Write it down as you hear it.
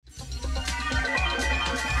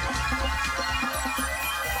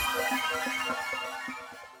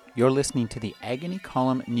You're listening to the Agony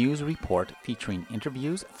Column News Report featuring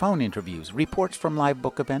interviews, phone interviews, reports from live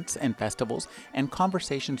book events and festivals, and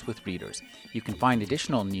conversations with readers. You can find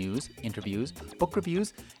additional news, interviews, book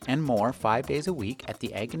reviews, and more 5 days a week at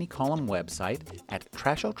the Agony Column website at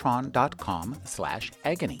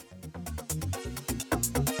trashotron.com/agony.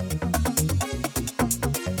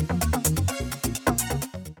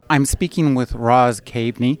 I'm speaking with Roz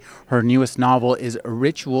Caveney. Her newest novel is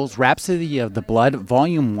Rituals, Rhapsody of the Blood,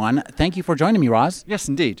 Volume 1. Thank you for joining me, Roz. Yes,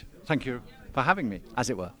 indeed. Thank you for having me, as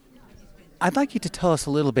it were. I'd like you to tell us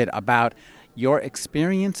a little bit about your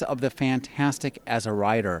experience of the fantastic as a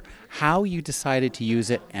writer, how you decided to use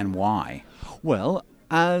it, and why. Well,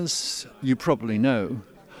 as you probably know,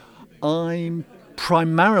 I'm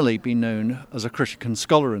primarily been known as a critic and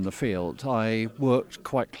scholar in the field. I worked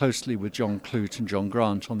quite closely with John Clute and John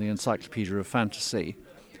Grant on the Encyclopedia of Fantasy.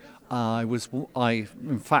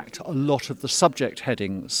 In fact, a lot of the subject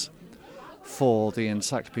headings for the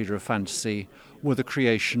Encyclopedia of Fantasy were the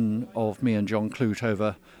creation of me and John Clute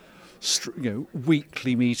over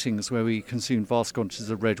weekly meetings where we consumed vast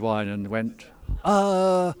quantities of red wine and went,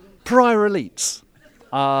 pariah elites,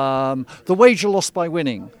 the wager lost by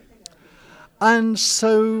winning. And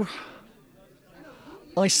so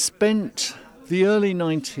I spent the early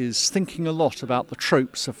 90s thinking a lot about the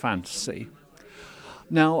tropes of fantasy.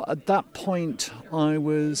 Now, at that point, I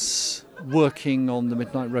was working on the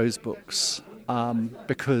Midnight Rose books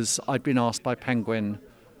because I'd been asked by Penguin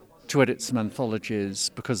to edit some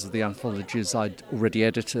anthologies because of the anthologies I'd already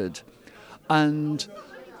edited. And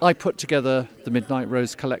I put together the Midnight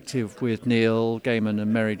Rose Collective with Neil Gaiman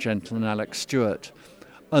and Mary Gentle and Alex Stewart.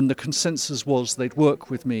 And the consensus was they'd work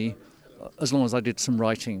with me as long as I did some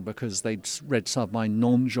writing because they'd read some of my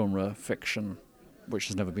non-genre fiction, which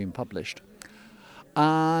has never been published,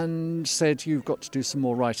 and said, you've got to do some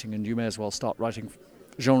more writing and you may as well start writing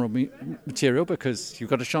genre material because you've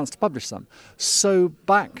got a chance to publish some. So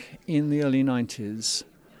back in the early 90s,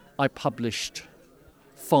 I published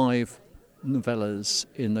 5 novellas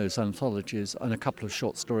in those anthologies and a couple of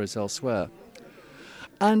short stories elsewhere.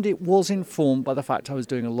 And it was informed by the fact I was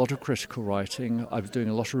doing a lot of critical writing, I was doing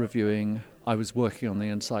a lot of reviewing, I was working on the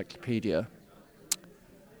encyclopedia.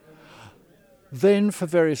 Then, for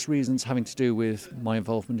various reasons having to do with my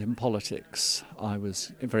involvement in politics, I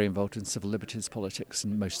was very involved in civil liberties politics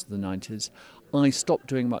in most of the 90s, I stopped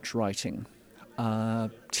doing much writing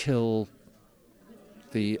till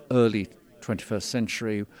the early 21st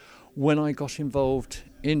century, when I got involved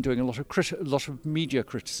in doing a lot of media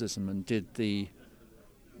criticism and did the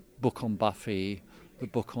book on Buffy, the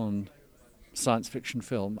book on science fiction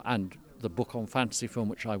film, and the book on fantasy film,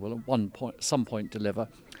 which I will at some point deliver.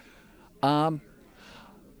 I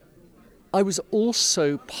was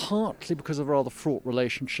also, partly because of a rather fraught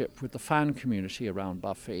relationship with the fan community around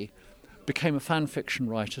Buffy, became a fan fiction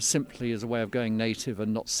writer simply as a way of going native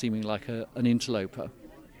and not seeming like an interloper.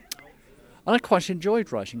 And I quite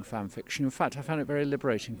enjoyed writing fan fiction. In fact, I found it very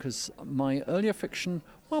liberating because my earlier fiction,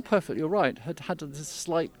 well, perfectly right, had this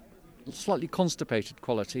slightly constipated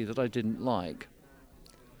quality that I didn't like.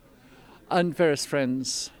 And various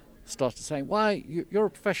friends started saying, why, you're a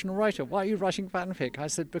professional writer, why are you writing fanfic? I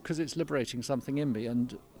said, because it's liberating something in me.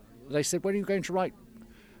 And they said, when are you going to write?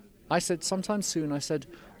 I said, sometime soon. I said,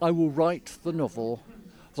 I will write the novel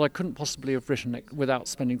that I couldn't possibly have written it without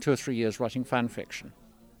spending 2 or 3 years writing fan fiction.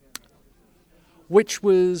 Which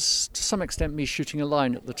was, to some extent, me shooting a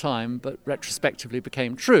line at the time, but retrospectively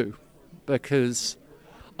became true, because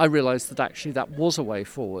I realised that actually that was a way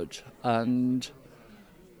forward, and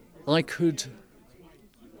I could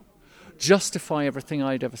justify everything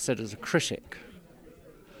I'd ever said as a critic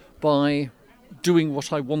by doing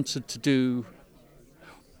what I wanted to do,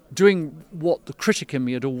 doing what the critic in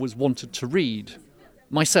me had always wanted to read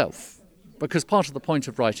myself, because part of the point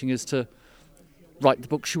of writing is to write the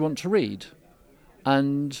books you want to read.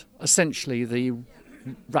 And essentially the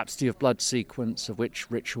Rhapsody of Blood sequence, of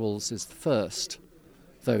which Rituals is the first,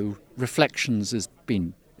 though Reflections is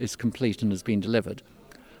complete and has been delivered,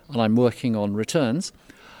 and I'm working on Returns,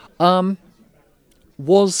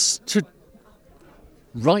 was to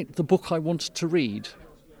write the book I wanted to read.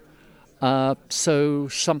 So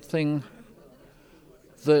something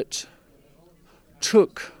that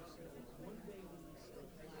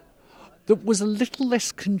was a little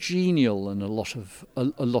less congenial than a lot of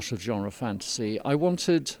genre fantasy. I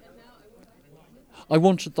wanted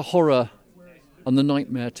the horror and the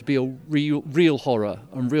nightmare to be a real horror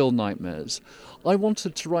and real nightmares. I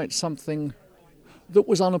wanted to write something that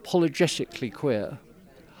was unapologetically queer.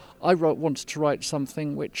 I wanted to write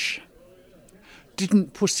something which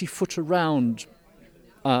didn't pussyfoot around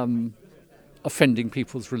offending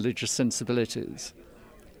people's religious sensibilities.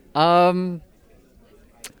 I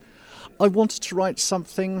wanted to write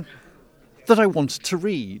something that I wanted to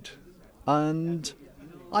read, and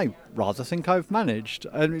I rather think I've managed.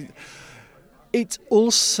 I mean, it's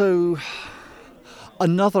also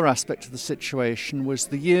another aspect of the situation was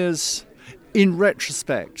the years, in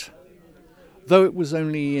retrospect, though it was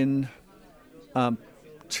only in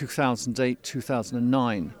 2008,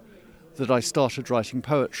 2009 that I started writing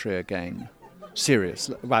poetry again,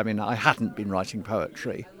 seriously. I mean, I hadn't been writing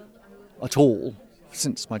poetry at all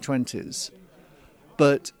since my 20s.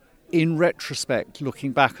 But in retrospect,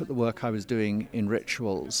 looking back at the work I was doing in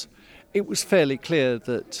Rituals, it was fairly clear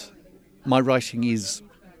that my writing is...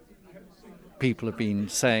 People have been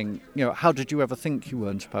saying, how did you ever think you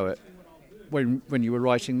weren't a poet when you were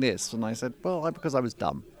writing this? And I said, well, because I was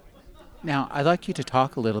dumb. Now, I'd like you to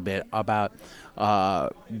talk a little bit about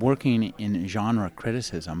working in genre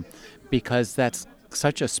criticism, because that's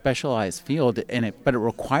such a specialized field, but it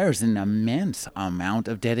requires an immense amount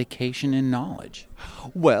of dedication and knowledge.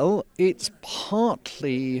 Well, it's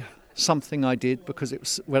partly something I did because it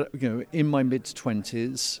was, in my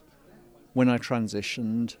mid-20s, when I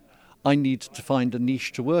transitioned, I needed to find a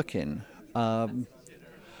niche to work in. And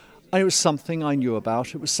it was something I knew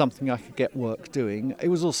about. It was something I could get work doing. It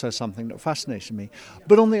was also something that fascinated me.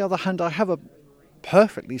 But on the other hand, I have a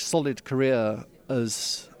perfectly solid career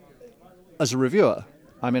as a reviewer.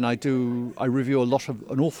 I mean, I review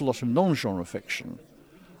an awful lot of non-genre fiction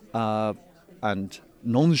and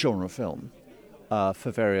non-genre film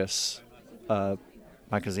for various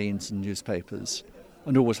magazines and newspapers,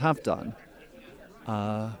 and always have done.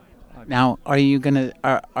 Now, are we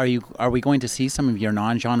going to see some of your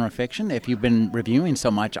non-genre fiction? If you've been reviewing so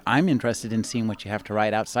much, I'm interested in seeing what you have to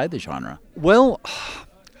write outside the genre. Well,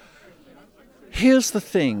 here's the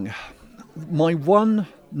thing. My one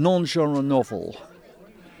non-genre novel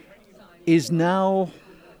is now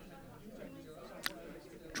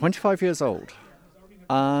 25 years old,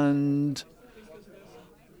 and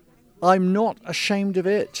I'm not ashamed of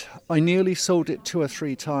it. I nearly sold it 2 or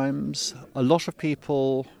 3 times. A lot of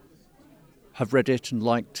people have read it and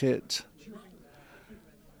liked it.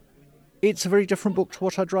 It's a very different book to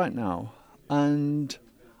what I'd write now, and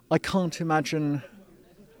I can't imagine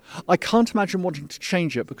wanting to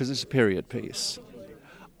change it because it's a period piece,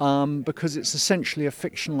 because it's essentially a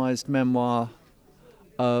fictionalized memoir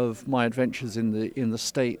of my adventures in the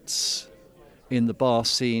States, in the bar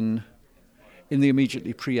scene, in the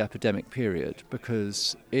immediately pre-epidemic period,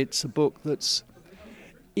 because it's a book that's,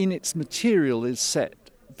 in its material, is set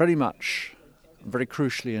very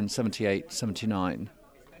crucially in 78, 79,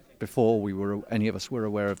 before any of us were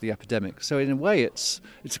aware of the epidemic. So in a way, it's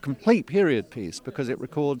a complete period piece because it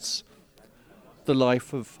records the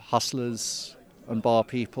life of hustlers and bar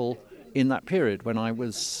people in that period when I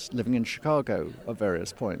was living in Chicago at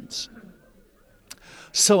various points.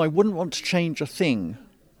 So I wouldn't want to change a thing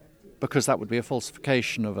because that would be a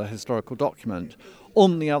falsification of a historical document.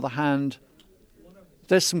 On the other hand,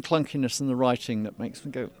 there's some clunkiness in the writing that makes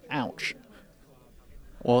me go, ouch.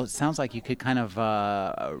 Well, it sounds like you could kind of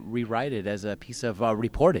rewrite it as a piece of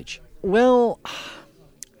reportage. Well,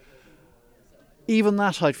 even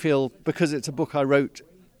that I feel, because it's a book I wrote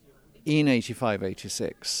in 85,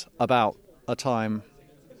 86, about a time...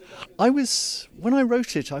 when I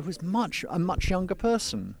wrote it, I was a much younger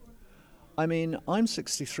person. I mean, I'm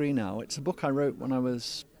 63 now. It's a book I wrote when I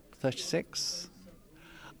was 36.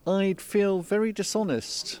 I'd feel very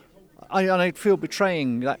dishonest. I'd feel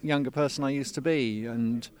betraying that younger person I used to be,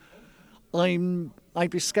 and I'd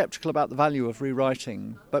be sceptical about the value of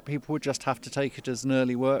rewriting, but people would just have to take it as an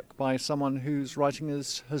early work by someone whose writing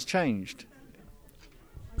has changed.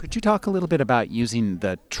 Could you talk a little bit about using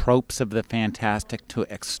the tropes of the fantastic to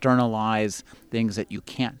externalize things that you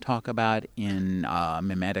can't talk about in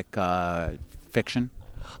mimetic fiction?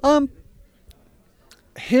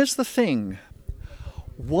 Here's the thing.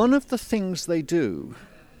 One of the things they do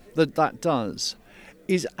that does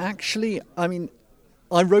is actually, I mean,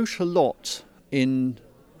 I wrote a lot in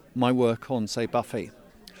my work on, say, Buffy,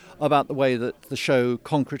 about the way that the show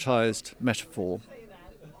concretized metaphor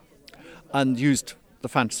and used the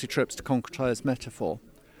fantasy tropes to concretize metaphor.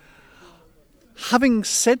 Having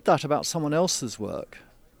said that about someone else's work,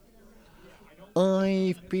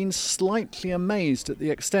 I've been slightly amazed at the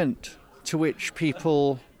extent to which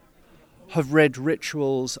people have read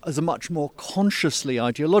Rituals as a much more consciously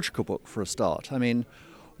ideological book, for a start. I mean,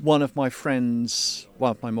 one of my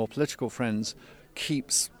more political friends,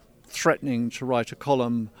 keeps threatening to write a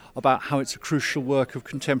column about how it's a crucial work of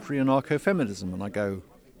contemporary anarcho-feminism. And I go,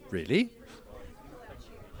 really?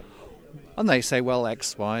 And they say, well,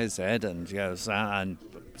 X, Y, Z, and and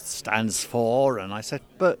stands for. And I said,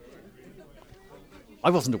 but I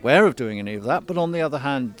wasn't aware of doing any of that. But on the other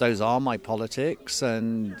hand, those are my politics.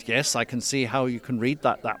 And yes, I can see how you can read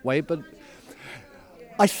that way. But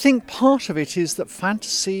I think part of it is that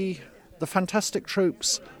fantasy, the fantastic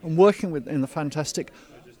tropes, and working in the fantastic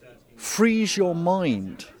frees your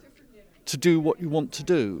mind to do what you want to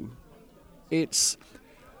do. It's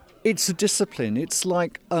a discipline. It's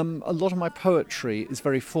like a lot of my poetry is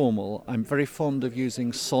very formal. I'm very fond of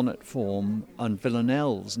using sonnet form and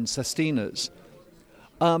villanelles and sestinas.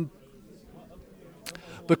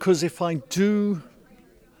 Because if I do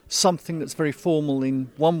something that's very formal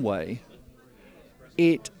in one way,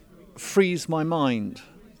 it frees my mind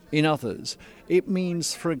in others. It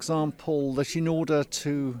means, for example, that in order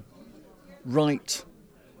to write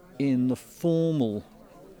in the formal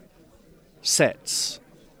sets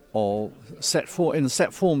or in the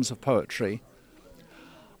set forms of poetry,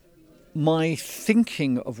 my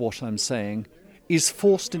thinking of what I'm saying is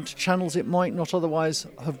forced into channels it might not otherwise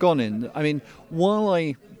have gone in. I mean, while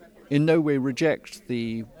I in no way reject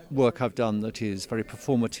the work I've done that is very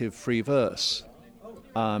performative free verse,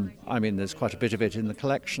 there's quite a bit of it in the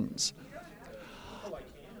collections,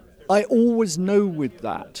 I always know with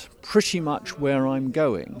that pretty much where I'm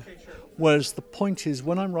going. Whereas the point is,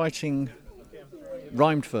 when I'm writing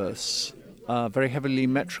rhymed verse, very heavily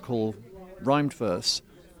metrical rhymed verse,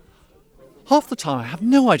 half the time I have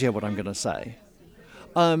no idea what I'm going to say.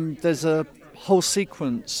 There's a whole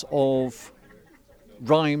sequence of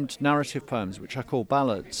rhymed narrative poems, which I call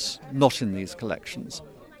ballads, not in these collections.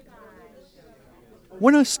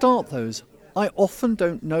 When I start those, I often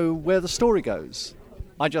don't know where the story goes.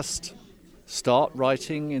 I just start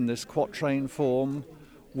writing in this quatrain form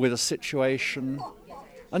with a situation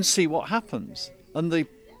and see what happens. And the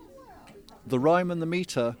rhyme and the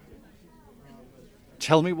meter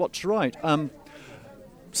tell me what to write.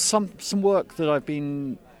 Some work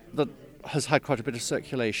that has had quite a bit of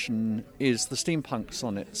circulation is the steampunk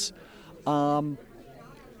sonnets.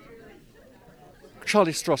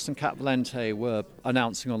 Charlie Stross and Cat Valente were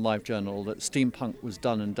announcing on LiveJournal that steampunk was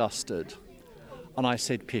done and dusted. And I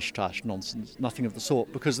said, pish, tash, nonsense, nothing of the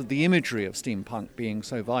sort, because of the imagery of steampunk being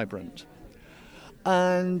so vibrant.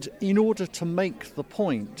 And in order to make the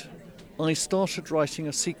point, I started writing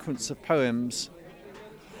a sequence of poems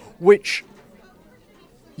which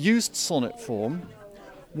used sonnet form,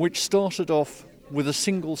 which started off with a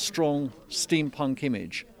single strong steampunk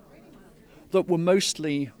image that were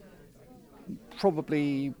mostly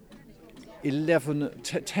probably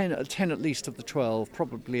 10 at least of the 12,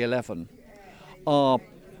 probably 11, are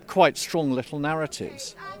quite strong little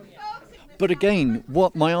narratives. But again,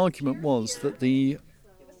 what my argument was that the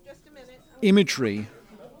imagery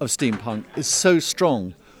of steampunk is so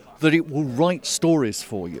strong that it will write stories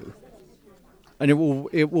for you, and it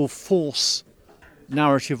will force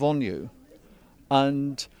narrative on you.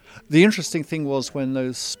 And the interesting thing was, when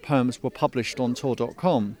those poems were published on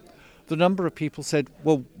Tor.com, the number of people said,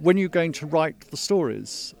 well, when are you going to write the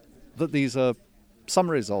stories that these are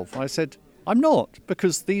summaries of? I said, I'm not,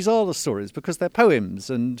 because these are the stories, because they're poems,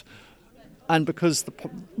 and because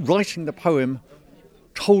writing the poem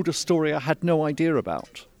told a story I had no idea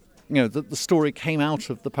about. You know, that the story came out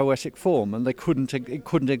of the poetic form, and it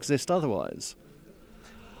couldn't exist otherwise.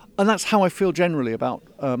 And that's how I feel generally about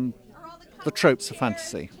the tropes of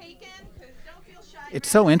fantasy. It's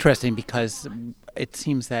so interesting because it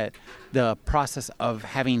seems that the process of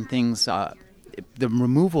having things, the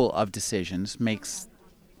removal of decisions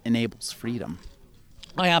enables freedom.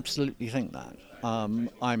 I absolutely think that.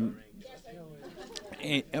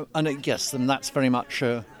 Yes, and that's very much,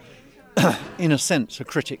 in a sense, a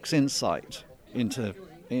critic's insight into.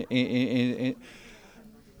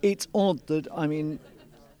 It's odd that,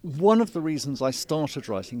 one of the reasons I started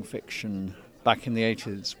writing fiction back in the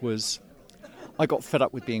 80s was I got fed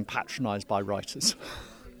up with being patronised by writers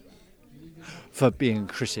for being a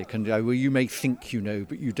critic and, well, you may think you know,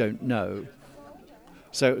 but you don't know.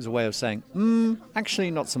 So it was a way of saying, actually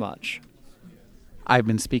not so much. I've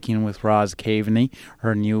been speaking with Roz Caveney.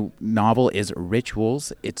 Her new novel is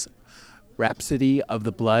Rituals. It's Rhapsody of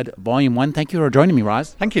the Blood, Volume 1. Thank you for joining me,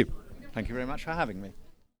 Roz. Thank you. Thank you very much for having me.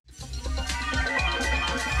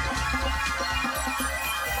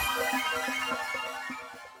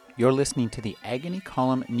 You're listening to the Agony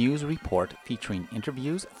Column News Report, featuring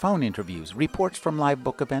interviews, phone interviews, reports from live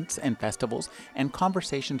book events and festivals, and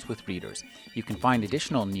conversations with readers. You can find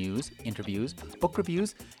additional news, interviews, book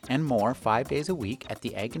reviews, and more 5 days a week at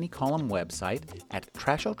the Agony Column website at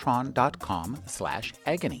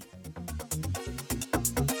trashotron.com/agony.